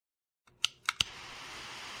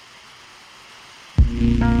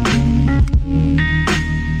Yeah.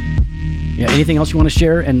 Anything else you want to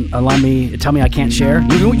share and tell me I can't share?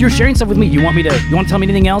 You're sharing stuff with me. You want to tell me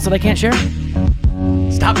anything else that I can't share?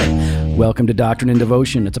 Stop it. Welcome to Doctrine and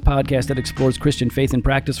Devotion. It's a podcast that explores Christian faith and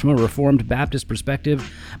practice from a Reformed Baptist perspective.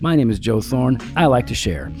 My name is Joe Thorne. I like to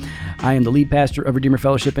share. I am the lead pastor of Redeemer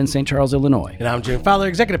Fellowship in St. Charles, Illinois. And I'm Jim Fowler,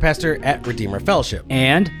 executive pastor at Redeemer Fellowship.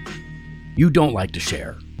 And you don't like to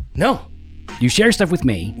share. No. You share stuff with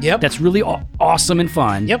me. Yep. That's really awesome and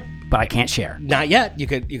fun. Yep. But I can't share. Not yet. You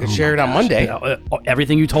could share it on Monday.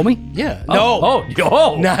 Everything you told me? Yeah. No.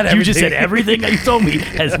 Not everything. You just said everything that you told me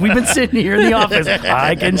as we've been sitting here in the office.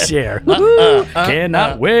 I can share.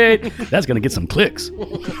 Cannot wait. That's going to get some clicks.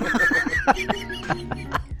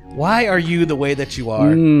 Why are you the way that you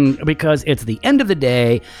are? Because it's the end of the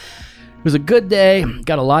day. It was a good day.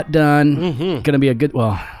 Got a lot done. Going to be a good,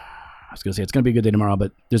 I was going to say it's going to be a good day tomorrow,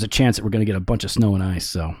 but there's a chance that we're going to get a bunch of snow and ice,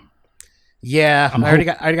 so. Yeah, I already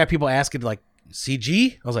got people asking like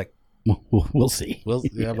CG. I was like, we'll see.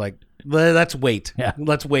 I'm like, let's wait. Yeah.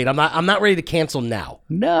 Let's wait. I'm not ready to cancel now.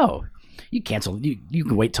 No, you cancel. You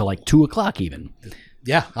can wait till like 2:00 even.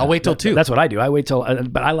 Yeah, I'll wait till 2. That's what I do. I wait till,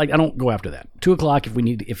 but I don't go after that. 2:00 if we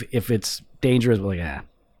need if it's dangerous. We're like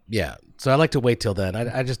Yeah, so I like to wait till then.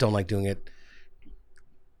 I just don't like doing it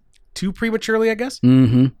too prematurely, I guess.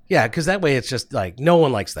 Mm-hmm. Yeah, because that way it's just like no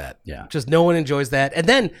one likes that. Yeah, just no one enjoys that. And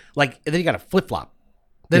then you got to flip flop.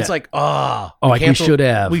 Then it's like, we should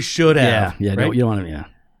have. We should have. Yeah. Right? No, you don't want to. Yeah.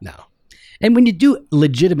 No. And when you do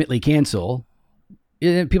legitimately cancel,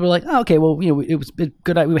 people are like, oh, okay, well, it was good.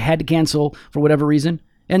 We had to cancel for whatever reason,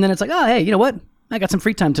 and then it's like, oh, hey, you know what? I got some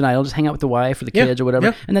free time tonight. I'll just hang out with the wife or the kids or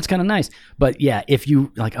whatever, and that's kind of nice. But yeah, if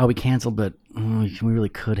you like, we canceled, but we really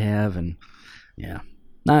could have, and yeah.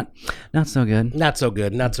 Not so good. Not so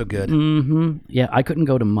good. Mm-hmm. Yeah, I couldn't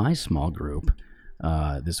go to my small group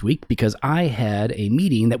this week because I had a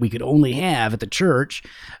meeting that we could only have at the church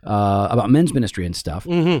about men's ministry and stuff,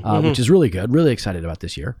 which is really good. Really excited about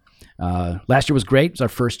this year. Last year was great. It was our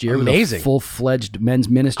first year. Amazing. With a full-fledged men's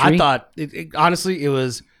ministry. I thought, honestly, it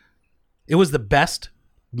was the best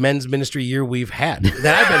men's ministry year we've had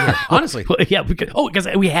that I've been here, honestly. Well, yeah, because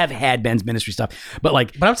we have had men's ministry stuff, but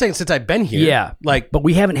I'm saying since I've been here, but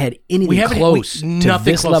we haven't had anything close to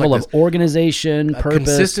this level of organization, purpose,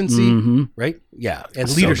 consistency, right? Yeah, and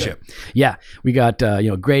leadership. So yeah, we got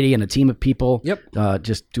Grady and a team of people. Yep,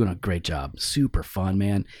 just doing a great job. Super fun,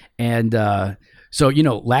 man. And so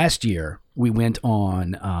last year we went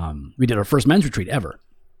on. We did our first men's retreat ever.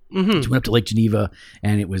 So we went up to Lake Geneva,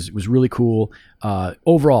 and it was really cool.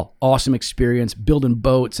 Overall, awesome experience, building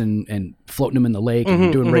boats and floating them in the lake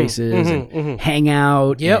and doing races and hang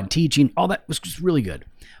out and teaching. All that was just really good.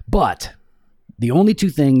 But the only two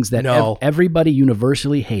things that everybody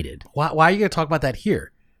universally hated. Why are you going to talk about that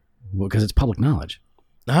here? Well, because it's public knowledge.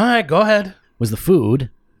 All right, go ahead. Was the food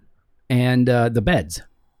and the beds.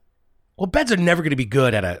 Well, beds are never going to be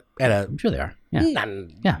good at a. I'm sure they are.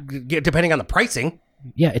 Yeah. Depending on the pricing.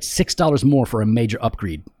 Yeah, it's $6 more for a major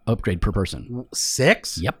upgrade per person.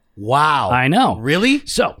 6? Yep. Wow. I know. Really?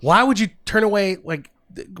 So why would you turn away?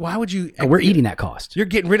 Why would you? We're eating that cost. You're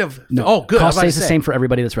getting rid of. No. Oh, good. Cost stays the same for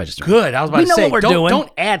everybody that's registered. Good. I was about to say. We know what we're doing.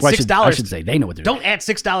 Don't add $6. I should say they know what they're doing. Don't add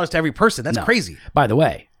 $6 to every person. That's crazy. By the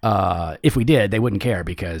way, if we did, they wouldn't care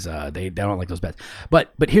because they don't like those beds. But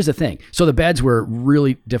here's the thing. So the beds were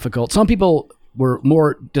really difficult. Some people were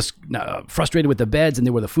more just frustrated with the beds than they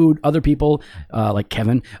were the food. Other people, like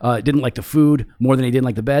Kevin, didn't like the food more than he didn't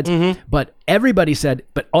like the beds. But everybody said,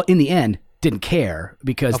 but in the end, didn't care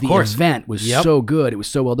because the event was so good. It was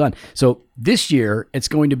so well done. So this year, it's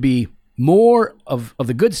going to be more of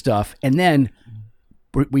the good stuff. And then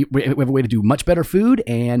we have a way to do much better food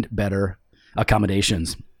and better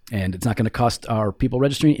accommodations. And it's not going to cost our people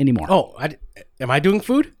registering anymore. Oh, am I doing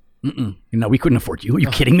food? No, we couldn't afford you. Are you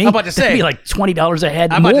kidding me? I'm about to say, that'd be like $20 a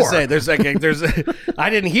head. I'm about to say, there's I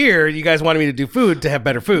didn't hear you guys wanted me to do food to have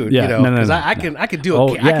better food. Yeah, because I could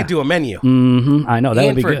do a menu. I know that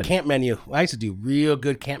would be good. A camp menu. I used to do real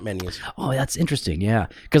good camp menus. Oh, that's interesting. Yeah,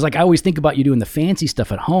 because I always think about you doing the fancy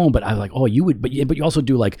stuff at home, but I was like, oh, you would, but you also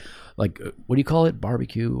do like what do you call it?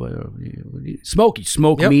 Barbecue, smoked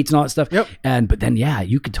meats and all that stuff. Yep. But then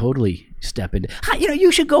you could totally step into.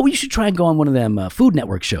 You should try and go on one of them Food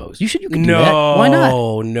Network shows. You can do that. Why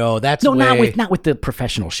not? No, that's not with the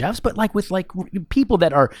professional chefs, but like with people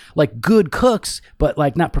that are like good cooks, but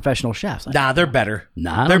like not professional chefs. Nah, they're better.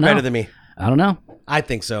 They're better than me. I don't know. I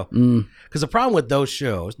think so. Because the problem with those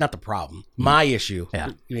shows, not the problem, my issue.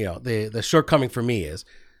 The shortcoming for me is,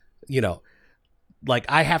 like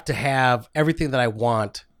I have to have everything that I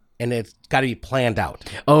want and it's got to be planned out.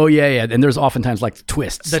 Oh yeah. And there's oftentimes like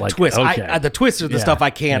twists. The like, twist, Okay. the twists are the Yeah, stuff I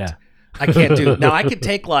can't yeah. I can't do. Now I could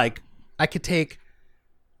take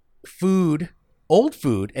old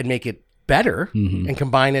food, and make it better and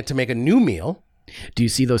combine it to make a new meal. Do you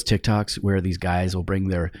see those TikToks where these guys will bring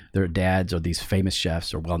their dads or these famous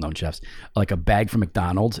chefs or well-known chefs like a bag from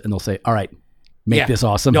McDonald's, and they'll say, "All right, make Yeah. this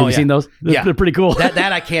awesome." Oh, Have you yeah. seen those? Yeah. They're pretty cool. That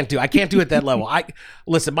I can't do. I can't do it at that level.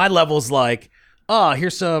 Listen, my level's like,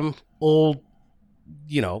 here's some old,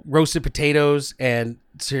 roasted potatoes, and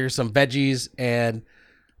here's some veggies and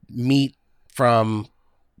meat from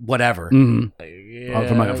whatever. Mhm.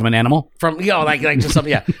 Oh, from an animal. From like just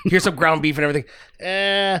something. Yeah, here's some ground beef and everything.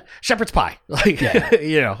 Shepherd's pie. Like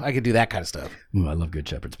I could do that kind of stuff. Ooh, I love good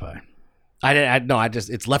shepherd's pie.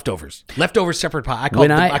 It's leftovers. Leftovers shepherd pie.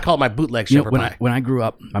 I call it my bootleg You know, shepherd when pie. when I grew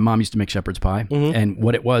up, my mom used to make shepherd's pie, and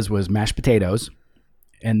what it was mashed potatoes,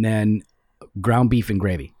 and then ground beef and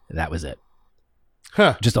gravy. That was it.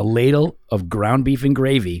 Huh. Just a ladle of ground beef and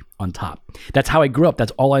gravy on top. That's how I grew up.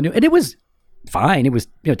 That's all I knew, and it was fine. It was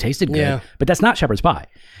tasted good, Yeah. but that's not shepherd's pie.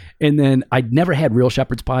 And then I'd never had real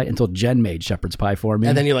shepherd's pie until Jen made shepherd's pie for me.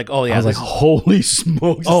 And then you're like, oh yeah, I was like, this is- holy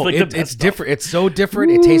smokes! oh, like the best it's stuff. different. It's so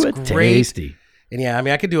different. It Ooh, tastes it's great. tasty. And yeah, I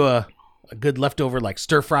mean, I could do a good leftover like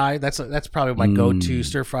stir fry. That's probably my go-to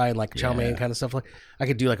stir fry, like chow mein kind of stuff. Like I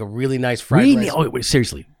could do like a really nice fried We rice. need, wait,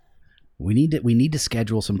 seriously, we need to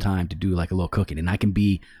schedule some time to do like a little cooking, and I can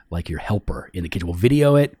be like your helper in the kitchen. We'll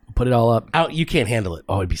video it, put it all up. You can't handle it.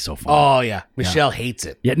 Oh, it'd be so fun. Oh yeah, Michelle hates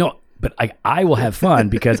it. Yeah, no, but I will have fun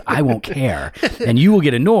because I won't care, and you will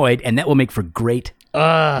get annoyed, and that will make for great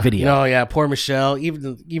video. No, yeah, poor Michelle.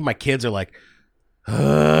 Even my kids are like,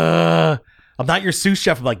 I'm not your sous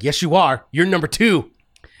chef. I'm like, yes, you are. You're number 2.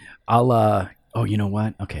 I'll oh, you know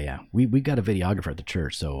what? Okay, yeah, we got a videographer at the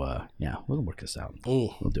church, so yeah, we'll work this out. Ooh.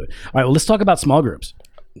 We'll do it. All right, well, let's talk about small groups.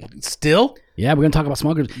 Still? Yeah, we're gonna talk about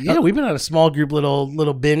small groups. Yeah, we've been on a small group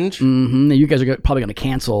little binge. Mm-hmm. You guys are probably going to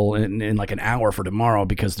cancel in like an hour for tomorrow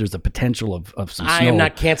because there's the potential of some snow. I am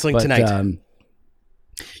not canceling But, tonight.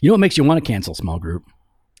 You know what makes you want to cancel small group?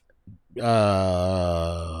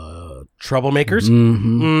 Troublemakers.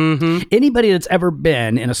 Mm-hmm. Mm-hmm. Anybody that's ever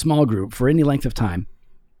been in a small group for any length of time,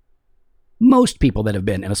 most people that have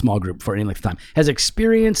been in a small group for any length of time has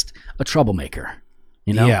experienced a troublemaker.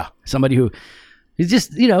 Yeah. Somebody who is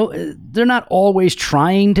just, they're not always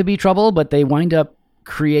trying to be trouble, but they wind up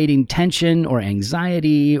creating tension or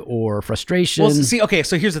anxiety or frustration. Well, see, okay,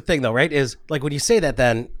 so here's the thing, though, right? Is like when you say that,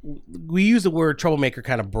 then we use the word troublemaker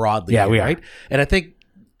kind of broadly. Yeah, here, we are. right? And I think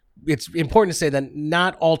it's important to say that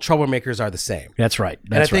not all troublemakers are the same. That's right.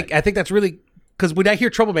 I think that's really because when I hear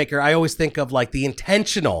troublemaker, I always think of like the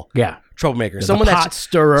intentional Yeah. troublemaker, The pot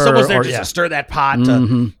stirrer. someone's there or- just yeah. to stir that pot.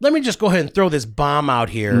 Let me just go ahead and throw this bomb out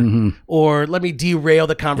here, or let me derail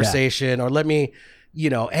the conversation, or let me,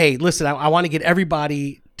 hey, listen, I want to get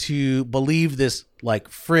everybody to believe this like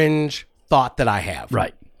fringe thought that I have.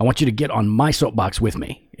 Right. I want you to get on my soapbox with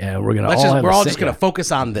me. We're gonna We're all just going to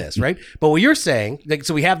focus on this, right? But what you're saying, like,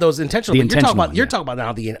 so we have those intentional. The but intentional, you're talking about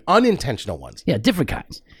now the unintentional ones. Yeah, different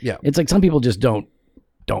kinds. Yeah. It's like some people just don't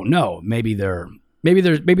know. Maybe they're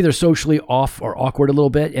socially off or awkward a little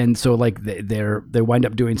bit, and so like they wind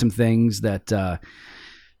up doing some things that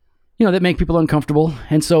that make people uncomfortable.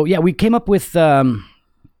 And so yeah, we came up with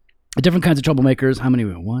different kinds of troublemakers. How many?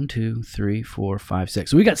 1, 2, 3, 4, 5,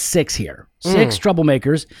 6. So we got 6 here. 6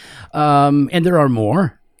 troublemakers, and there are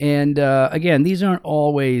more. And again, these aren't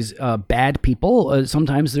always bad people.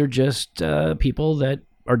 Sometimes they're just people that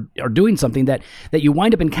are doing something that you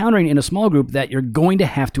wind up encountering in a small group that you're going to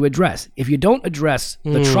have to address. If you don't address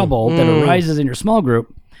the trouble that arises in your small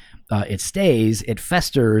group, it stays, it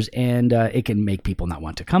festers, and it can make people not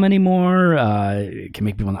want to come anymore. It can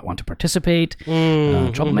make people not want to participate.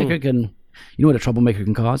 Troublemaker can, you know what a troublemaker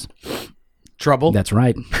can cause? Trouble. That's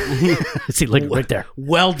right. See, look right there.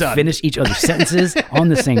 Well done. Finish each other's sentences on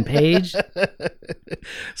the same page.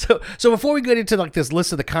 So before we get into like this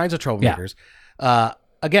list of the kinds of troublemakers,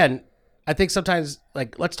 again, I think sometimes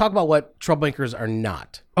like let's talk about what troublemakers are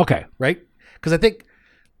not, Okay. right? Because I think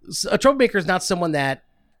a troublemaker is not someone that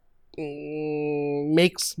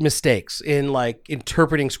makes mistakes in like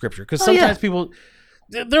interpreting scripture. Because sometimes people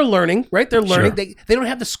they're learning, right? They're learning. Sure. They don't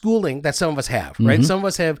have the schooling that some of us have, right? Some of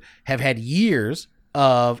us have had years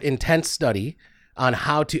of intense study on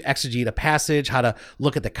how to exegete a passage, how to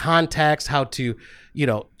look at the context, how to,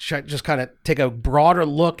 just kind of take a broader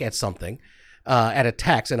look at something, at a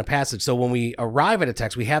text and a passage. So when we arrive at a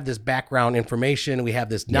text, we have this background information, we have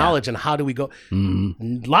this knowledge, and how do we go?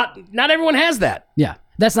 Not everyone has that. Yeah.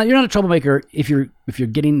 You're not a troublemaker if you're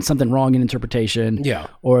getting something wrong in interpretation. Yeah.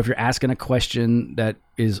 Or if you're asking a question that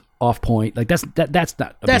is off point. Like that's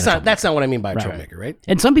not what I mean by a troublemaker, right?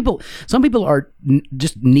 And some people are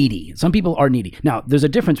just needy. Some people are needy. Now, there's a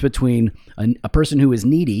difference between a person who is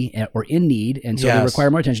needy or in need, and so they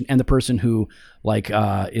require more attention, and the person who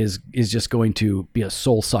is just going to be a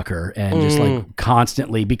soul sucker and just like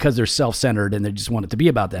constantly, because they're self-centered and they just want it to be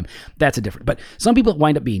about them. That's a different. But some people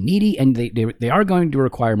wind up being needy, and they are going to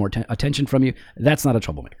require more attention from you. That's not a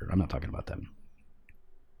troublemaker. I'm not talking about them.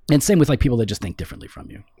 And same with like people that just think differently from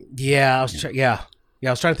you. Yeah, I was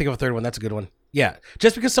trying to think of a third one. That's a good one. Yeah,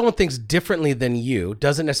 just because someone thinks differently than you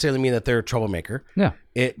doesn't necessarily mean that they're a troublemaker. Yeah,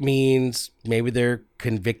 it means maybe they're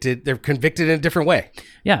convicted. They're convicted in a different way.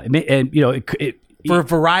 Yeah, and for a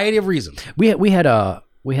variety of reasons. We had a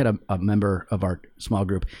member of our small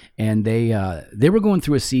group, and they were going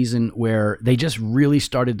through a season where they just really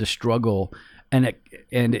started to struggle. And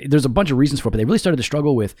there's a bunch of reasons for it, but they really started to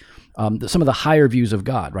struggle with some of the higher views of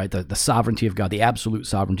God, right? The sovereignty of God, the absolute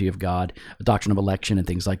sovereignty of God, the doctrine of election, and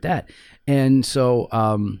things like that. And so,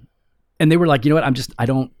 and they were like, you know what? I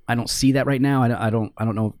don't see that right now. I don't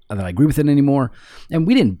know that I agree with it anymore. And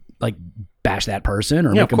we didn't like bash that person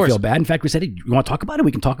or make them feel bad. In fact, we said, hey, you want to talk about it?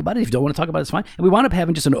 We can talk about it. If you don't want to talk about it, it's fine. And we wound up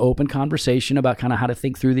having just an open conversation about kind of how to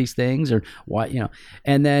think through these things or why,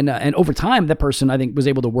 and then, and over time, that person, I think, was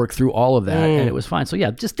able to work through all of that and it was fine. So yeah,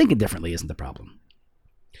 just thinking differently isn't the problem.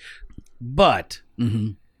 But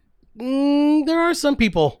there are some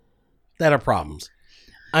people that are problems.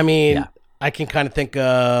 I mean, I can kind of think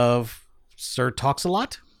of Sir Talks a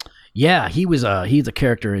Lot. Yeah, he's a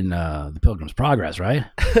character in the Pilgrim's Progress, right?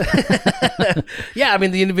 Yeah, I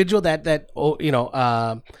mean the individual that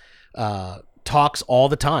talks all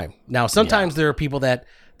the time. Now, sometimes there are people that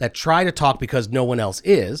try to talk because no one else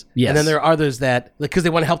is, and then there are others that because they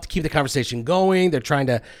want to help to keep the conversation going. They're trying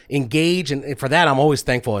to engage, and for that, I'm always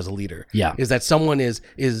thankful as a leader. Yeah, is that someone is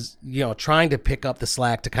trying to pick up the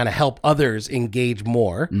slack to kind of help others engage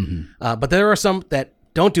more. But there are some that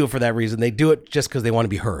don't do it for that reason. They do it just because they want to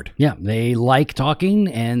be heard. Yeah, they like talking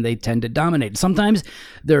and they tend to dominate. Sometimes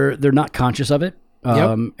they're not conscious of it.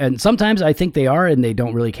 And sometimes I think they are and they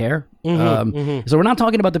don't really care. So we're not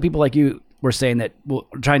talking about the people like you were saying that we're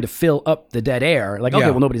trying to fill up the dead air. Like,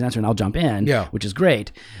 okay, well, nobody's answering, I'll jump in, which is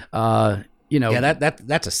great. That's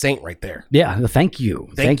a saint right there. Yeah, thank you.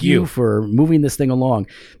 Thank you for moving this thing along.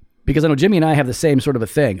 Because I know Jimmy and I have the same sort of a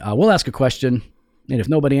thing. We'll ask a question. And if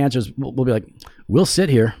nobody answers, we'll be like, we'll sit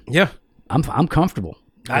here. Yeah. I'm comfortable.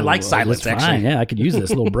 I like silence, actually. Yeah, I could use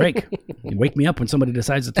this little break. You wake me up when somebody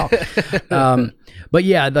decides to talk. But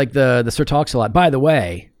yeah, like the Sir Talks a Lot. By the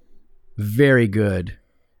way, very good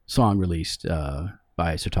song released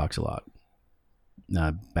by Sir Talks a Lot.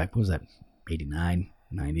 Back, what was that? 89,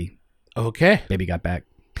 90. Okay. Baby Got Back.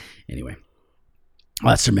 Anyway.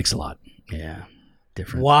 Well, that's Sir Mix-a-Lot. Yeah.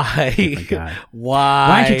 Different. Why? Different guy. Why?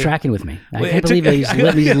 Why aren't you tracking with me? I can't believe he's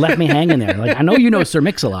let me hang in there. Like, I know you know Sir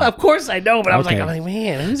Mix-a-Lot. Of course I know, but I was like,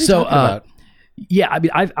 man, who's he talking about? Yeah, I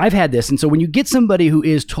mean, I've had this, and so when you get somebody who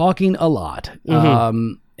is talking a lot,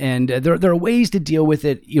 and there are ways to deal with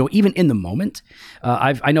it, even in the moment.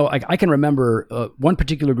 I can remember one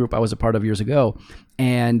particular group I was a part of years ago,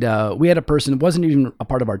 and we had a person, it wasn't even a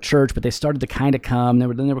part of our church, but they started to kind of come.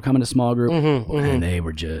 Then they were coming to small group, and they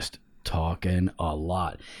were just talking a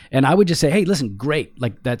lot. And I would just say, hey, listen, great.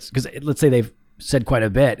 Like that's because let's say they've said quite a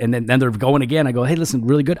bit and then they're going again. I go, hey, listen,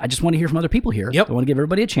 really good. I just want to hear from other people here. I want to give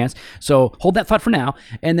everybody a chance. So hold that thought for now.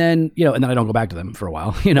 And then, and then I don't go back to them for a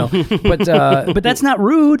while, but that's not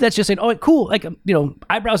rude. That's just saying, oh, cool. Like,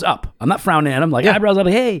 eyebrows up. I'm not frowning at them. Like eyebrows up.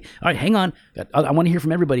 Like, hey, all right, hang on. I want to hear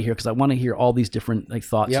from everybody here because I want to hear all these different like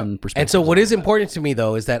thoughts and perspectives. And so what is important to me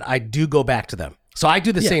though, is that I do go back to them. So I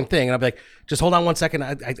do the same thing, and I'll be like, just hold on one second.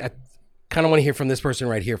 I kind of want to hear from this person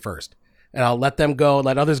right here first, and I'll let them go,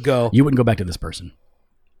 let others go. You wouldn't go back to this person.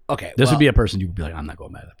 Okay. This would be a person you would be like, I'm not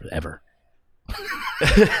going back to that person, ever.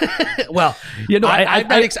 Well, I've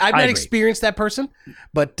not experienced that person,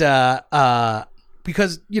 but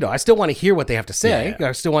because I still want to hear what they have to say.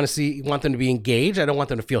 I still want them to be engaged. I don't want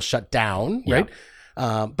them to feel shut down, right?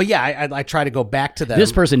 But yeah, I try to go back to them.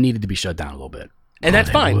 This person needed to be shut down a little bit. And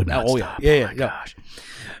that's fine. Yeah. Gosh.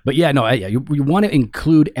 But yeah, no, you want to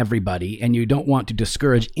include everybody, and you don't want to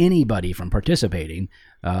discourage anybody from participating,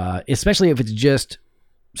 especially if it's just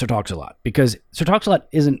Sir Talks a Lot, because Sir Talks a Lot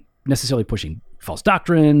isn't necessarily pushing false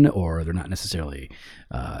doctrine, or they're not necessarily,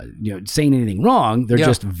 saying anything wrong. They're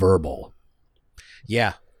just verbal.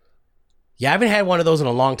 Yeah. I haven't had one of those in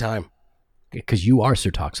a long time. Because you are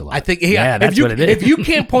Sir Talks a Lot. I think, that's what it is. If you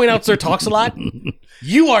can't point out Sir Talks a Lot,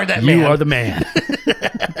 you are that man. You are the man.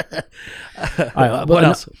 All right, What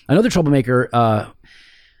else? Another troublemaker,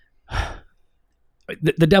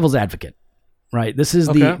 the devil's advocate, right? This is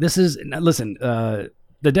Okay. the this is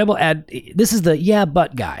the yeah,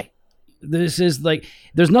 but guy. This is like,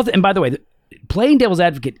 there's nothing, and by the way, playing devil's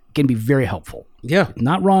advocate can be very helpful. Yeah.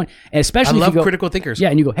 Not wrong. And I especially if love you go, critical thinkers. yeah,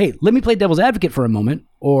 and you go, hey, let me play devil's advocate for a moment,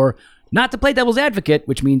 or not to play devil's advocate,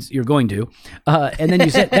 which means you're going to, and then you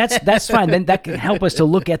said that's fine. Then that can help us to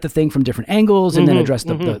look at the thing from different angles and then address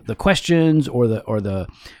the questions or the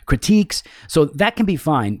critiques. So that can be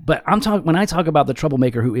fine. But when I talk about the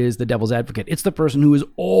troublemaker who is the devil's advocate, it's the person who is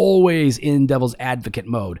always in devil's advocate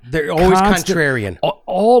mode. They're always contrarian.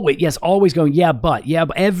 Always going, but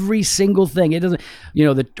every single thing. It doesn't,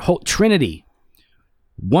 the whole Trinity,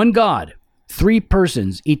 one God, three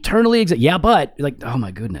persons, eternally exist. Yeah, but like, oh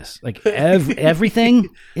my goodness, like everything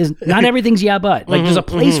is not everything's yeah, but like there's a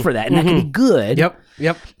place for that, and that can be good.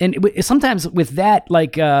 Yep. And sometimes with that,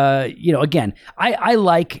 like, again, I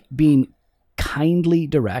like being kindly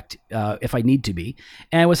direct if I need to be,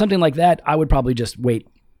 and with something like that, I would probably just wait,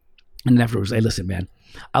 and then afterwards say, listen, man,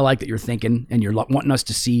 I like that you're thinking and you're wanting us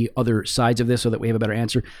to see other sides of this so that we have a better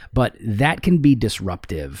answer, but that can be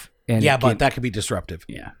disruptive. And but that could be disruptive.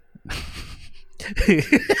 Yeah.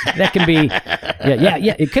 That can be,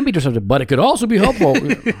 it can be disruptive, but it could also be helpful.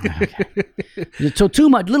 Okay. So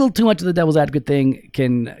little too much of the devil's advocate thing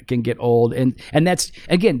can get old, and that's,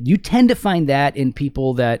 again, you tend to find that in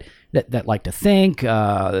people that like to think,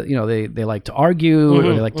 they like to argue,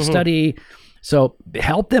 or they like to study. So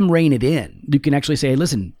help them rein it in. You can actually say, hey,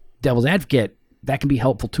 listen, devil's advocate, that can be a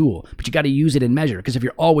helpful tool, but you got to use it in measure, because if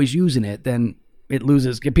you're always using it, then it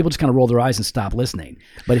loses. People just kind of roll their eyes and stop listening.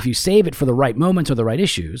 But if you save it for the right moments or the right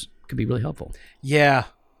issues, it could be really helpful. Yeah.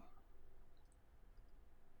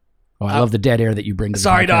 Oh, I love the dead air that you bring to the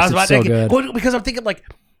Sorry, podcast. no, I was about It's so to good. well, because I'm thinking, like,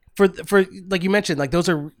 for like you mentioned, like, those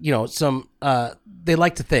are, some they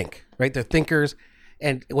like to think, right? They're thinkers,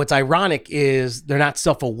 and what's ironic is they're not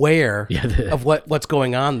self-aware of what's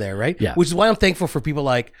going on there, right? Yeah. Which is why I'm thankful for people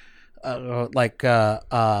like Joel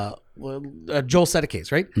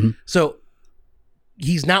Sedekes, right? Mm-hmm. So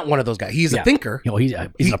he's not one of those guys. He's a thinker. He's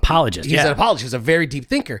an apologist. He's an apologist. He's a very deep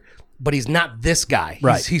thinker, but he's not this guy.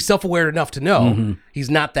 Right. He's self-aware enough to know he's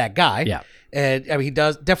not that guy. Yeah. And I mean, he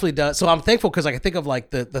definitely does. So I'm thankful, because I can think of like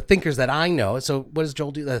the thinkers that I know. So what does Joel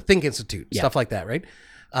do? The Think Institute, stuff like that, right?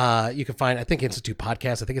 You can find, I think, Institute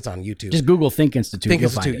podcast. I think it's on YouTube. Just Google Think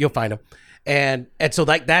Institute. You'll find him. And so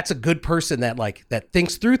like, that's a good person that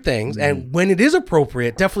thinks through things, and when it is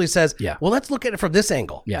appropriate, definitely says, well, let's look at it from this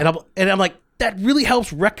angle. Yeah. And I'm like, that really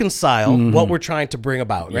helps reconcile what we're trying to bring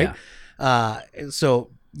about, right? So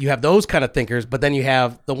you have those kind of thinkers, but then you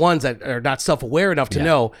have the ones that are not self-aware enough to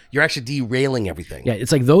know you're actually derailing everything. Yeah,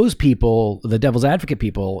 it's like those people, the devil's advocate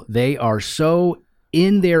people, they are so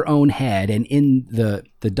in their own head and in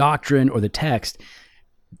the doctrine or the text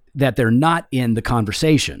that they're not in the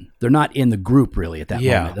conversation. They're not in the group really at that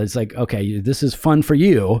moment. It's like, okay, this is fun for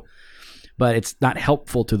you, but it's not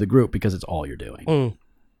helpful to the group because it's all you're doing.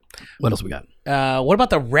 What else we got? What about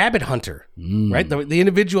the rabbit hunter, right? The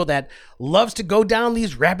individual that loves to go down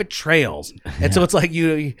these rabbit trails. And so it's like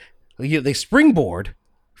they springboard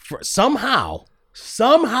for somehow,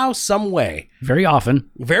 some way. Very often.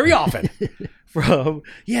 From,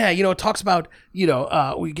 it talks about,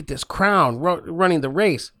 we get this crown running the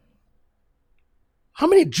race. How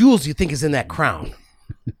many jewels do you think is in that crown?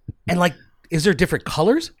 And like, is there different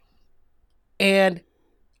colors? And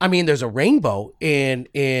I mean, there's a rainbow in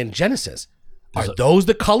Genesis. Are those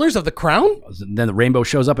the colors of the crown? Then the rainbow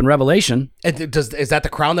shows up in Revelation. And is that the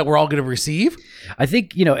crown that we're all going to receive? I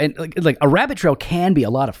think, and like a rabbit trail can be a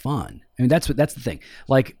lot of fun. I mean, that's the thing.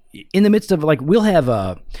 Like in the midst of, like, we'll have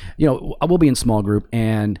we'll be in small group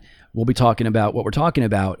and we'll be talking about what we're talking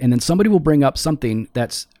about, and then somebody will bring up something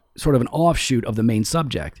that's sort of an offshoot of the main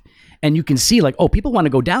subject. And you can see, like, oh, people want to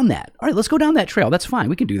go down that. All right, let's go down that trail. That's fine.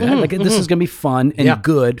 We can do that. This is going to be fun and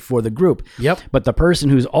good for the group. Yep. But the person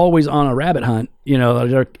who's always on a rabbit hunt,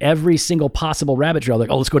 every single possible rabbit trail, like,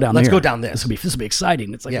 oh, let's go down there. Let's go down this. This will be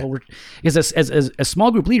exciting. It's like, because as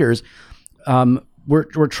small group leaders,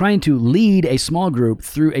 we're trying to lead a small group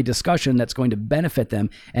through a discussion that's going to benefit them,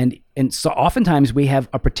 and so oftentimes we have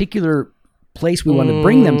a particular place we want to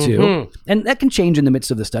bring them to, and that can change in the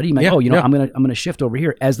midst of the study. You might, I'm gonna shift over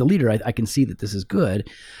here as the leader. I can see that this is good,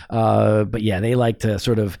 but they like to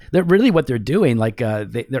sort of, they're really what they're doing. Like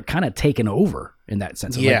they're kind of taken over in that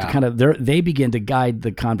sense. Like they begin to guide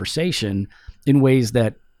the conversation in ways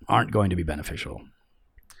that aren't going to be beneficial.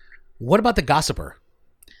 What about the gossiper?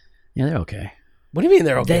 Yeah, they're okay. What do you mean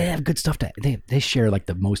they're okay? They have good stuff to. They share like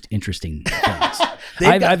the most interesting things.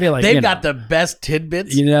 I feel like they've know, got the best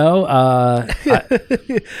tidbits. You know,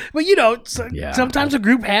 But sometimes a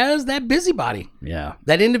group has that busybody, yeah.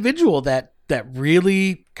 that individual that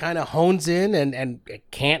really kind of hones in and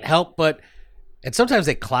can't help but, and sometimes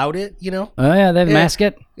they cloud it. Oh yeah, they mask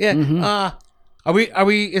it. Yeah. Are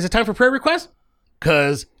we? Is it time for prayer requests?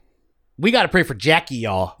 Because we got to pray for Jackie,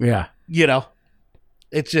 y'all. Yeah.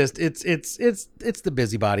 It's just it's the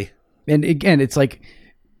busybody. And again, it's like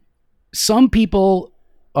some people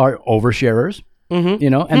are oversharers, and they're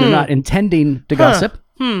not intending to gossip,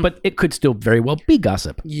 but it could still very well be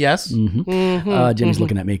gossip. Yes. Jimmy's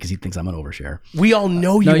looking at me because he thinks I'm an oversharer. We all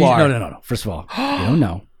know you are. No. First of all, you don't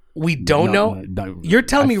know. We don't know. You're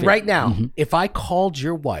telling me right now, if I called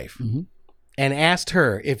your wife and asked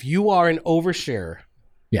her if you are an oversharer,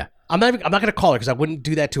 yeah, I'm not going to call her because I wouldn't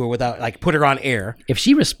do that to her without put her on air. If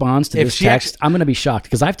she responds to this text, I'm going to be shocked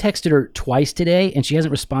because I've texted her twice today and she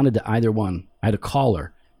hasn't responded to either one. I had to call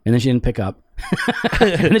her and then she didn't pick up.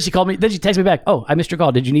 And then she called me. Then she texted me back. Oh, I missed your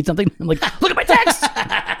call. Did you need something? I'm like, look at my text.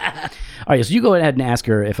 All right, so you go ahead and ask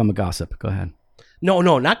her if I'm a gossip. Go ahead. No,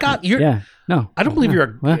 not gossip. No. I don't believe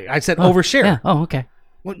you're. I said overshare. Yeah. Oh, okay.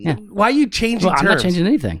 Why are you changing terms? I'm not changing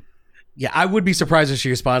anything. Yeah, I would be surprised if she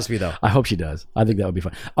responds to me though. I hope she does. I think that would be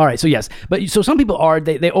fun. All right, so yes, but so some people are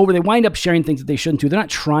they wind up sharing things that they shouldn't do. They're not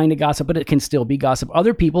trying to gossip, but it can still be gossip.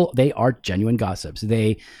 Other people, they are genuine gossips.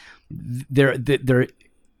 They're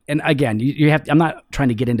and again, you have. I'm not trying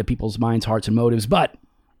to get into people's minds, hearts, and motives, but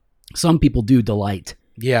some people do delight.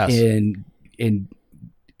 Yes. In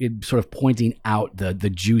sort of pointing out the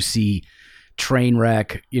juicy train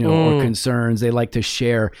wreck, or concerns they like to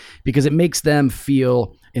share because it makes them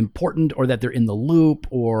feel important or that they're in the loop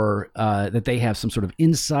or that they have some sort of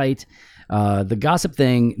insight. The gossip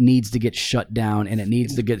thing needs to get shut down, and it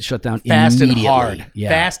needs to get shut down fast immediately. And hard. Yeah.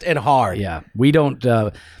 Fast and hard. Yeah. We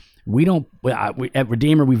at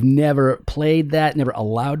Redeemer, we've never played that, never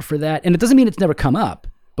allowed for that. And it doesn't mean it's never come up.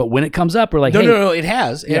 But when it comes up, we're like, no, it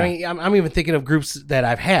has. Yeah. I mean, I'm even thinking of groups that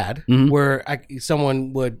I've had where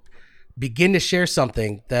someone would begin to share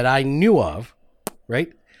something that I knew of,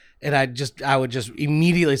 right? And I would just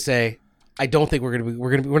immediately say, I don't think we're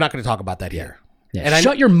not going to talk about that here. Yeah. And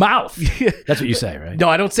shut your mouth. That's what you say, right? No,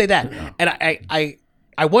 I don't say that. No. And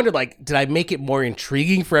I wondered, did I make it more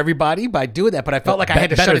intriguing for everybody by doing that? But I felt like I had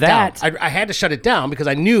to shut it down. I had to shut it down because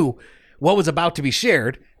I knew what was about to be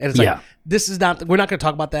shared. And it's like, we're not going to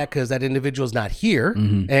talk about that because that individual is not here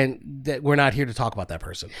and that we're not here to talk about that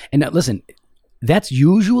person. And now, listen, that's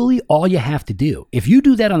usually all you have to do. If you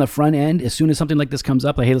do that on the front end, as soon as something like this comes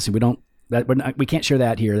up, like, hey, listen, we can't share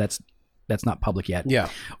that here. That's not public yet. Yeah.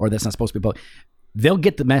 Or that's not supposed to be public. They'll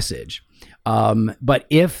get the message. But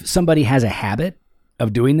if somebody has a habit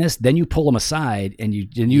of doing this, then you pull them aside and you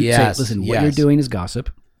say, listen, what you're doing is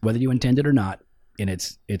gossip, whether you intend it or not. And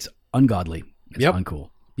it's ungodly. It's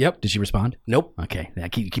uncool. Yep. Did she respond? Nope. Okay.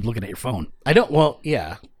 You keep looking at your phone. I don't. Well,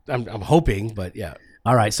 yeah. I'm hoping, but yeah.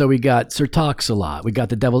 All right. So we got Sir Talks-A-Lot. We got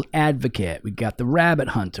the Devil's Advocate. We got the Rabbit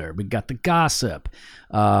Hunter. We got the Gossip.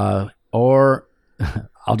 Or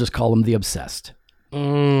I'll just call them the Obsessed.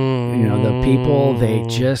 The people, they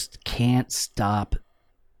just can't stop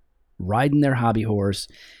riding their hobby horse.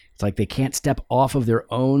 It's like they can't step off of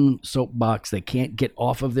their own soapbox. They can't get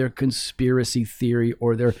off of their conspiracy theory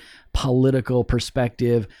or their political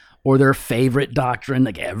perspective or their favorite doctrine.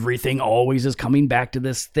 Like everything always is coming back to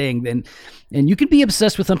this thing. And you can be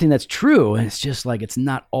obsessed with something that's true. And it's just like, it's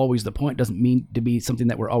not always the point. It doesn't mean to be something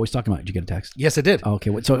that we're always talking about. Did you get a text? Yes, I did.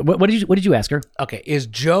 Okay. So what did you ask her? Okay. Is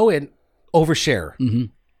Joe an oversharer? Mm-hmm.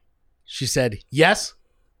 She said, yes,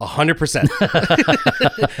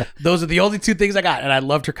 100%. Those are the only two things I got. And I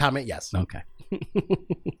loved her comment. Yes. Okay.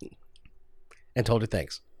 And told her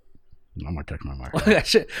thanks. I'm not touching my mic.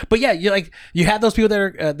 But yeah, you have those people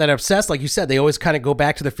that are obsessed. Like you said, they always kind of go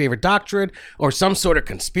back to their favorite doctrine or some sort of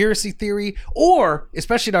conspiracy theory, or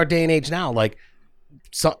especially in our day and age now,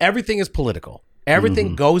 so everything is political.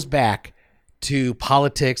 Everything goes back to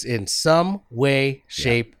politics in some way,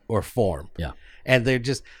 shape, or form. Yeah. And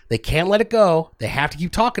they can't let it go. They have to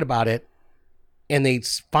keep talking about it. And they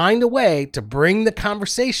find a way to bring the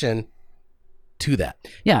conversation to that.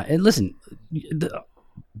 Yeah. And listen,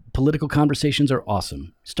 political conversations are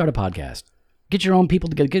awesome. Start a podcast. Get your own people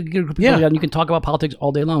together. Get a group of people together, and you can talk about politics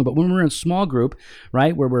all day long. But when we're in a small group,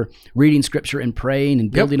 right, where we're reading scripture and praying and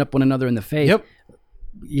building up one another in the faith,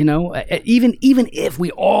 even if we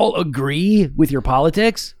all agree with your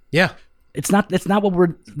politics, that's not what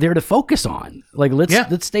we're there to focus on. Like,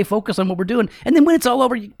 let's stay focused on what we're doing. And then when it's all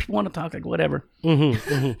over, people want to talk, like, whatever.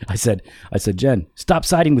 I said, Jen, stop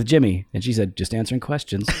siding with Jimmy. And she said, just answering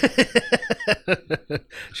questions.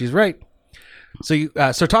 She's right. So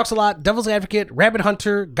talks a lot, devil's advocate, rabbit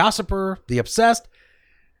hunter, gossiper, the obsessed.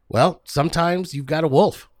 Well, sometimes you've got a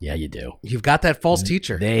wolf. Yeah, you do. You've got that false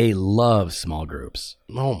teacher. They love small groups.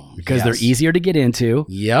 Oh, because they're easier to get into.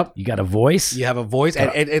 Yep. You got a voice. You have a voice.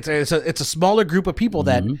 And it's a smaller group of people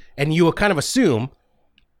that, and you kind of assume,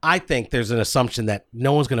 I think there's an assumption that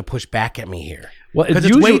no one's going to push back at me here. Well, because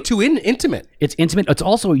it's way too intimate. It's intimate. It's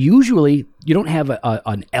also usually you don't have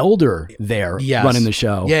an elder there running the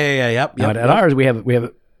show. Yep. At ours, we have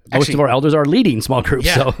most of our elders are leading small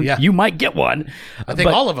groups, so you might get one. I think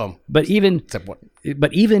all of them. But even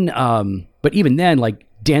then, like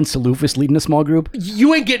Dan Salufis leading a small group,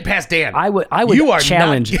 you ain't getting past Dan. I would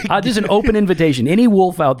challenge. There's an open invitation. Any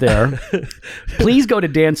wolf out there, please go to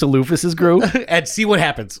Dan Salufis's group and see what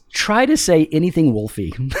happens. Try to say anything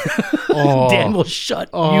wolfy. Dan will shut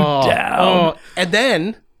you down. And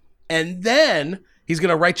then he's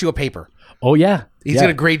gonna write you a paper. Oh yeah, he's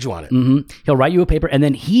gonna grade you on it. Mm-hmm. He'll write you a paper, and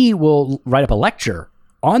then he will write up a lecture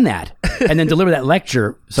on that, and then deliver that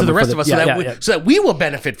lecture to the rest of us, so that we will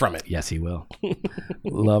benefit from it. Yes, he will.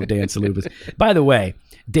 Love Dan Salufis. By the way,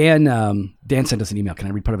 Dan sent us an email. Can I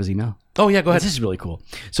read part of his email? Oh yeah, go ahead. This is really cool.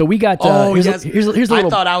 So we got. Here's a little. I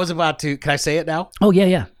thought I was about to. Can I say it now? Oh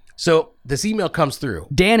yeah. So this email comes through.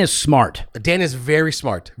 Dan is smart. Dan is very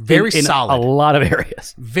smart. Very solid. In a lot of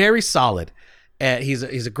areas. Very solid. He's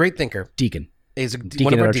a great thinker. Deacon. He's deacon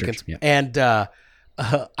one of our deacons. Yeah. And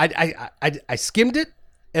I skimmed it,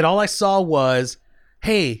 and all I saw was,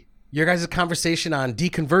 hey, your guys' conversation on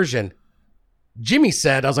deconversion. Jimmy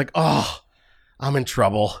said, I was like, oh, I'm in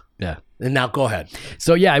trouble. Yeah. And now go ahead.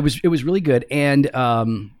 So yeah, it was really good. And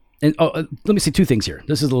let me say two things here.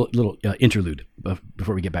 This is a little interlude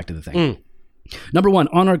before we get back to the thing. Number one,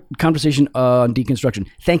 on our conversation on deconstruction,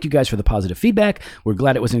 thank you guys for the positive feedback. We're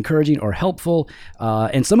glad it was encouraging or helpful.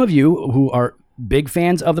 And some of you who are big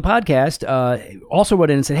fans of the podcast also wrote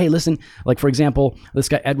in and said, hey, listen, like, for example, this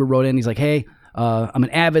guy Edward wrote in. He's like, hey, I'm an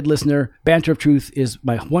avid listener. Banter of Truth is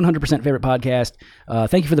my 100% favorite podcast.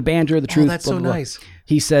 Thank you for the banter, the truth. That's blah, so blah, blah. nice.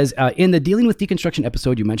 He says, in the Dealing with Deconstruction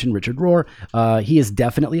episode, you mentioned Richard Rohr. He is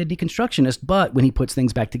definitely a deconstructionist, but when he puts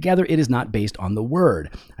things back together, it is not based on the word.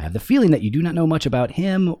 I have the feeling that you do not know much about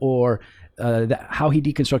him or how he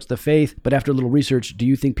deconstructs the faith, but after a little research, do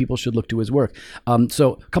you think people should look to his work?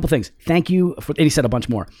 So a couple things. Thank you for, and he said a bunch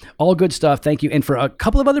more. All good stuff. Thank you. And for a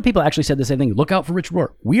couple of other people actually said the same thing. Look out for Richard Rohr.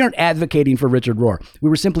 We aren't advocating for Richard Rohr. We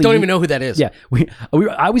were simply don't even know who that is. Yeah,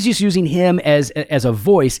 I was just using him as a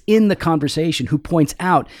voice in the conversation who points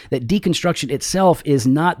out that deconstruction itself is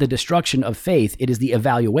not the destruction of faith. It is the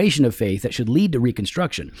evaluation of faith that should lead to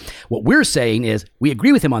reconstruction. What we're saying is we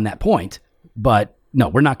agree with him on that point, but no,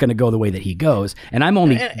 we're not going to go the way that he goes. And I'm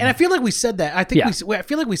only, and I feel like we said that. I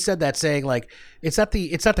feel like we said that, saying like it's not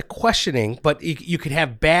the questioning, but you could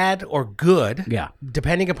have bad or good,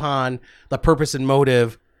 depending upon the purpose and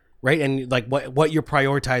motive, right? And like what you're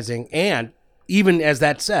prioritizing. And even as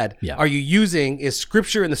that said, are you using is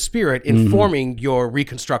Scripture and the Spirit informing your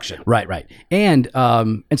reconstruction? Right. And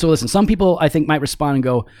so listen, some people I think might respond and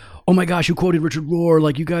go, oh my gosh, you quoted Richard Rohr,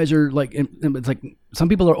 like you guys are like, and it's like some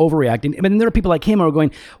people are overreacting. But then there are people like him who are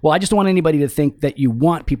going, well, I just don't want anybody to think that you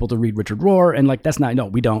want people to read Richard Rohr. And like,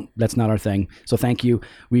 we don't, that's not our thing. So thank you.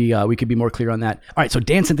 We could be more clear on that. All right. So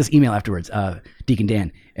Dan sent this email afterwards, Deacon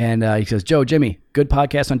Dan. And he says, Joe, Jimmy, good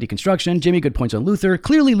podcast on deconstruction. Jimmy, good points on Luther.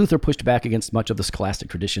 Clearly, Luther pushed back against much of the scholastic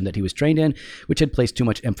tradition that he was trained in, which had placed too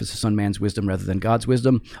much emphasis on man's wisdom rather than God's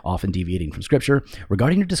wisdom, often deviating from Scripture.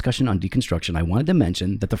 Regarding your discussion on deconstruction, I wanted to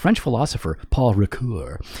mention that the French philosopher Paul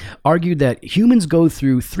Ricoeur argued that humans go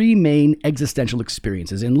through three main existential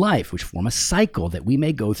experiences in life, which form a cycle that we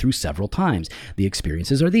may go through several times. The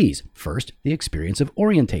experiences are these. First, the experience of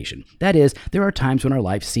orientation. That is, there are times when our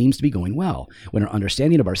life seems to be going well, when our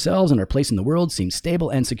understanding of ourselves and our place in the world seems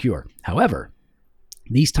stable and secure. However,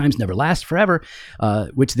 these times never last forever,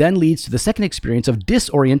 which then leads to the second experience of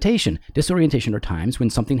disorientation. Disorientation are times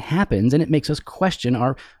when something happens and it makes us question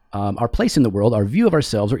our place in the world, our view of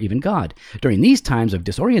ourselves, or even God. During these times of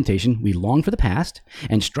disorientation, we long for the past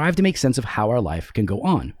and strive to make sense of how our life can go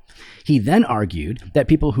on. He then argued that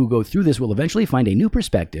people who go through this will eventually find a new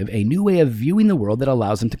perspective, a new way of viewing the world that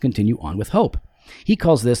allows them to continue on with hope. He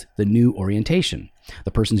calls this the new orientation.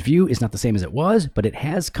 The person's view is not the same as it was, but it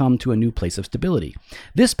has come to a new place of stability.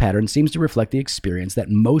 This pattern seems to reflect the experience that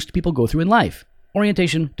most people go through in life.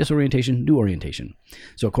 orientation, disorientation, new orientation.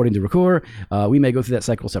 So according to Ricoeur, we may go through that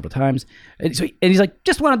cycle several times. And he's like,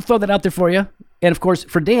 just wanted to throw that out there for you. And of course,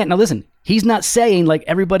 for Dan, now listen, he's not saying like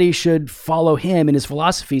everybody should follow him and his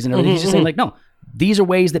philosophies and everything. He's just saying like, no, these are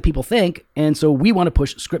ways that people think. And so we want to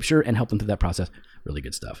push scripture and help them through that process. Really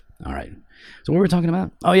good stuff. All right. So what were we talking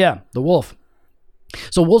about? Oh yeah, the wolf.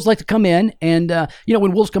 So wolves like to come in and,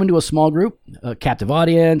 when wolves come into a small group, a captive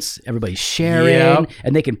audience, everybody's sharing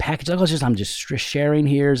and they can package, like, I'm just sharing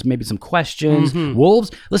here, maybe some questions.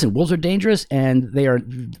 Wolves are dangerous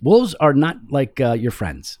and wolves are not like your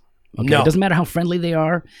friends. Okay. No. It doesn't matter how friendly they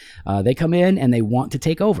are. They come in and they want to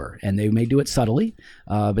take over, and they may do it subtly,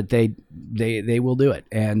 but they will do it.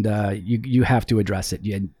 And you have to address it.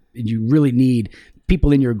 You really need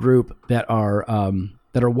people in your group that are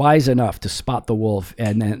wise enough to spot the wolf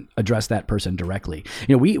and then address that person directly.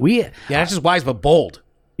 We not just wise but bold.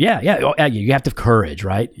 Yeah. You have to have courage,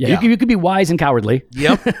 right? Yeah. You could be wise and cowardly.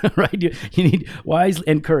 Yep. Right. You need wise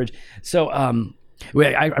and courage. So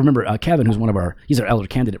I remember Kevin, who's he's our elder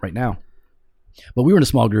candidate right now. But we were in a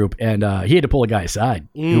small group, and he had to pull a guy aside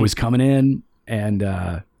who was coming in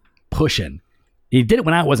and pushing. He did it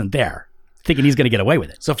when I wasn't there, thinking he's going to get away with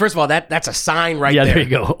it. So first of all, that's a sign right there. Yeah, there you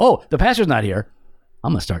go. Oh, the pastor's not here.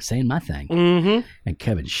 I'm going to start saying my thing. And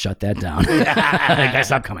Kevin shut that down. Guys,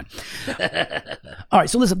 stop coming. All right,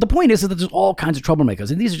 so listen, the point is that there's all kinds of troublemakers,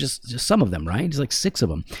 and these are just some of them, right? There's like 6 of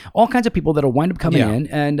them. All kinds of people that will wind up coming in,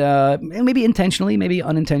 and maybe intentionally, maybe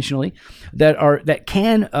unintentionally, that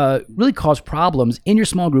can really cause problems in your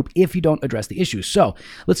small group if you don't address the issues. So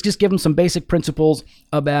let's just give them some basic principles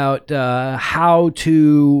about how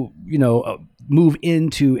to, move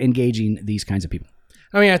into engaging these kinds of people.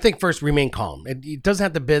 I mean, I think first, remain calm. It doesn't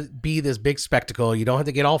have to be this big spectacle. You don't have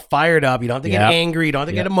to get all fired up. You don't have to get angry. You don't have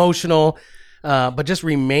to get emotional. But just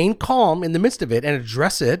remain calm in the midst of it and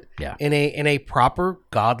address it in a proper,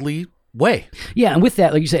 godly way. Yeah, and with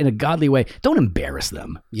that, like you said, in a godly way, don't embarrass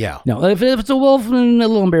them. Yeah. No, if it's a wolf, a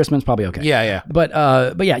little embarrassment's probably okay. Yeah. But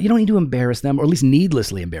yeah, you don't need to embarrass them, or at least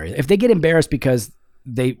needlessly embarrass them. If they get embarrassed because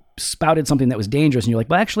they spouted something that was dangerous, and you're like,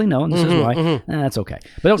 well, actually, no, and this is why. That's okay.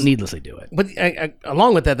 But don't needlessly do it. But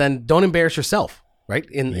along with that, then don't embarrass yourself, right?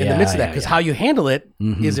 In the midst of that, because how you handle it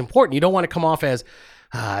is important. You don't want to come off as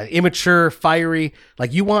immature, fiery.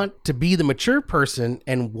 Like, you want to be the mature person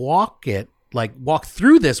and walk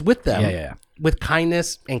through this with them with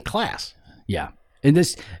kindness and class. Yeah. And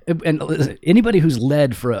listen, anybody who's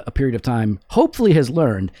led for a period of time hopefully has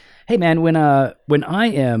learned, hey man, when I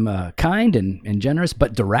am kind and generous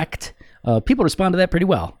but direct, people respond to that pretty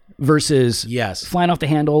well. Versus flying off the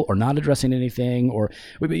handle or not addressing anything, or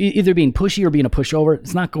either being pushy or being a pushover.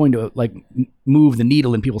 It's not going to move the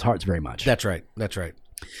needle in people's hearts very much. That's right.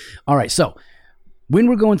 All right. So when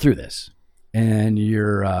we're going through this, and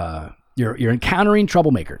you're encountering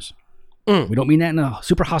troublemakers, we don't mean that in a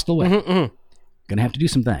super hostile way. Going to have to do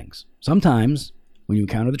some things. Sometimes when you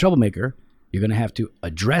encounter the troublemaker, you're going to have to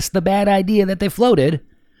address the bad idea that they floated,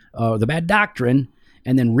 the bad doctrine,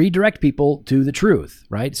 and then redirect people to the truth,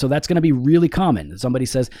 right? So that's going to be really common. Somebody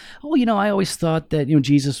says, oh, I always thought that,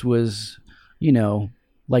 Jesus was,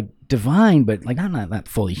 like divine, but like not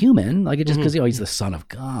fully human, like it just because he's the Son of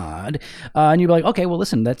God, and you're like, okay, well,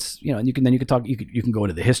 listen, that's and you can talk, you can go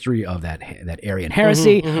into the history of that Arian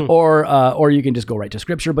heresy, or you can just go right to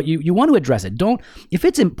Scripture, but you want to address it. Don't, if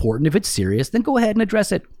it's important, if it's serious, then go ahead and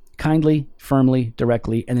address it kindly, firmly,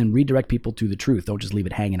 directly, and then redirect people to the truth. Don't just leave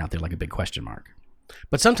it hanging out there like a big question mark.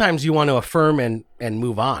 But sometimes you want to affirm and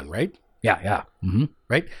move on, right? Yeah.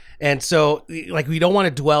 Right. And so, like, we don't want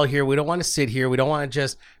to dwell here. We don't want to sit here. We don't want to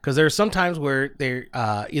just, because there's sometimes where they're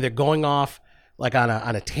either going off like on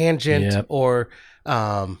a tangent, or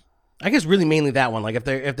I guess really mainly that one. Like if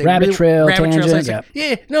they rabbit trail tangent.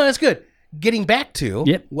 No, that's good. Getting back to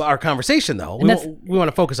our conversation, though, we want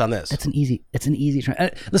to focus on this. It's an easy.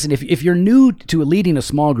 Listen, if you're new to leading a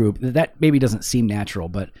small group, that maybe doesn't seem natural,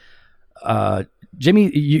 but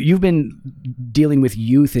Jimmy, you've been dealing with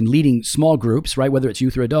youth and leading small groups, right? Whether it's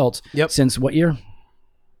youth or adults. Yep. Since what year?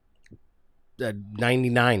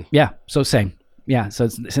 99. Yeah. So same. Yeah. So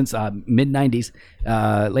it's since mid 90s,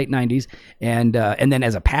 late 90s, and then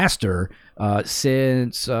as a pastor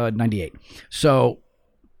since 98. So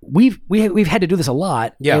we've had to do this a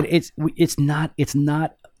lot. Yeah. And it's not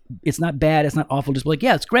bad. It's not awful. Just like,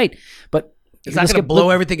 yeah, it's great, but it's not going to blow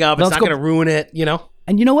everything up. It's not going to ruin it.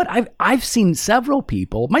 And you know what? I've seen several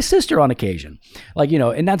people, my sister on occasion, like,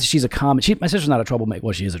 and not that she's my sister's not a troublemaker.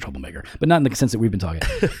 Well, she is a troublemaker, but not in the sense that we've been talking.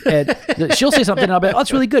 And she'll say something and I'll be like, oh,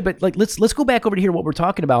 it's really good. But like, let's go back over to hear what we're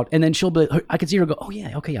talking about. And then she'll be, I can see her go, oh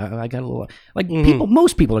yeah, okay. I got a little, like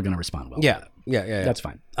most people are going to respond well. Yeah. That's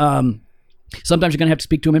fine. Sometimes you're going to have to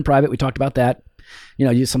speak to them in private. We talked about that.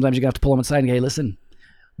 Sometimes you're going to have to pull them aside and go, hey, listen,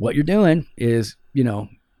 what you're doing is,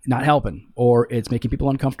 not helping, or it's making people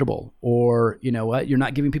uncomfortable, or you're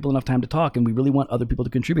not giving people enough time to talk, and we really want other people to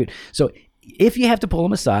contribute. So if you have to pull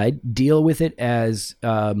them aside, deal with it as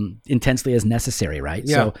intensely as necessary, right?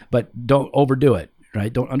 Yeah. So, but don't overdo it,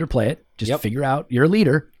 right? Don't underplay it. Just figure out, you're a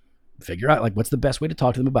leader, figure out like what's the best way to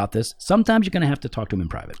talk to them about this. Sometimes you're going to have to talk to them in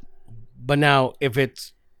private. But now if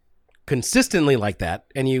it's consistently like that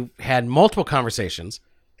and you've had multiple conversations,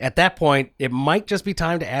 at that point, it might just be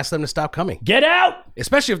time to ask them to stop coming. Get out!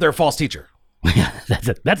 Especially if they're a false teacher.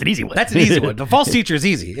 That's an easy one. That's an easy one. The false teacher is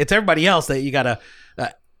easy. It's everybody else that you got to...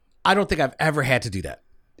 I don't think I've ever had to do that.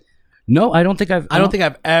 No, I don't think I've... I don't think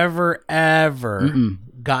I've ever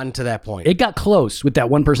gotten to that point. It got close with that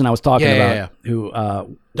one person I was talking about who...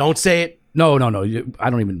 don't say it. No. I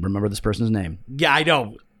don't even remember this person's name. Yeah, I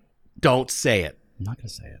know. Don't say it. I'm not going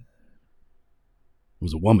to say it. It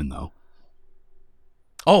was a woman, though.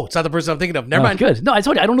 Oh, it's not the person I'm thinking of. Never mind. Good. No, I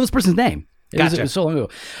told you, I don't know this person's name. It was so long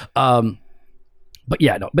ago.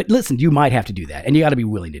 But listen, you might have to do that, and you got to be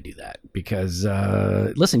willing to do that because,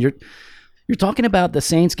 listen, you're talking about the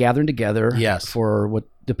saints gathering together for what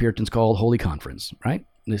the Puritans called Holy Conference, right?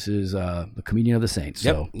 This is the communion of the saints.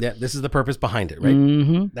 Yep. So. Yeah, this is the purpose behind it, right?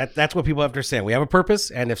 Mm-hmm. That's what people have to understand. We have a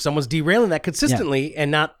purpose, and if someone's derailing that consistently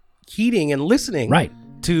and not heeding and listening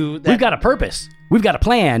to that. We've got a purpose. We've got a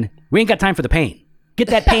plan. We ain't got time for the pain. Get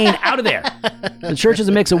that pain out of there. The church is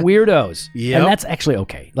a mix of weirdos. And that's actually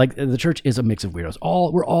okay. Like the church is a mix of weirdos.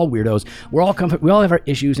 We're all weirdos. We all have our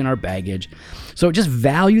issues and our baggage. So just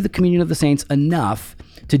value the communion of the saints enough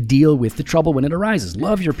to deal with the trouble when it arises.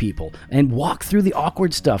 Love your people and walk through the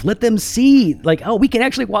awkward stuff. Let them see, we can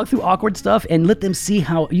actually walk through awkward stuff, and let them see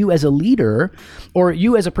how you as a leader or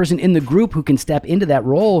you as a person in the group who can step into that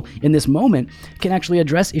role in this moment can actually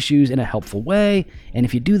address issues in a helpful way. And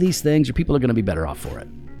if you do these things, your people are going to be better off for it.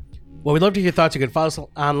 Well, we'd love to hear your thoughts. You can follow us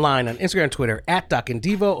online on Instagram and Twitter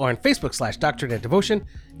 @DocAndDevo or on Facebook /Doctrine and Devotion.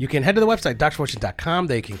 You can head to the website, doctrinedevotion.com.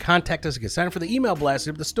 There you can contact us. You can sign up for the email blast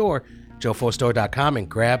at the store, JoeFoStore.com, and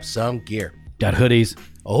grab some gear. Got hoodies.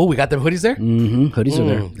 Oh, we got the hoodies there? Mm-hmm. Hoodies are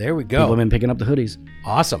there. There we go. People have been picking up the hoodies.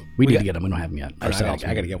 Awesome. We need to get them. We don't have them yet. I got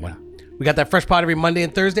to get one. We got that fresh pod every Monday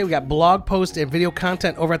and Thursday. We got blog posts and video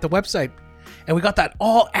content over at the website. And we got that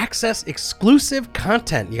all-access exclusive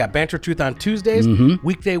content. You got Banter Truth on Tuesdays,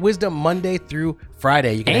 Weekday Wisdom Monday through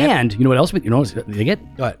Friday. You know what else? You know what they get?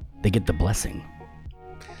 What? They get the blessing.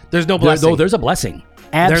 There's no blessing. There's a blessing.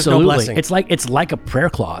 Absolutely. There's no blessing. It's like a prayer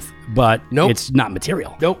cloth, but it's not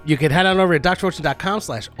material. Nope. You can head on over to doctrinedevotion.com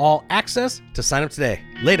 /all-access to sign up today.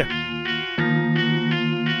 Later.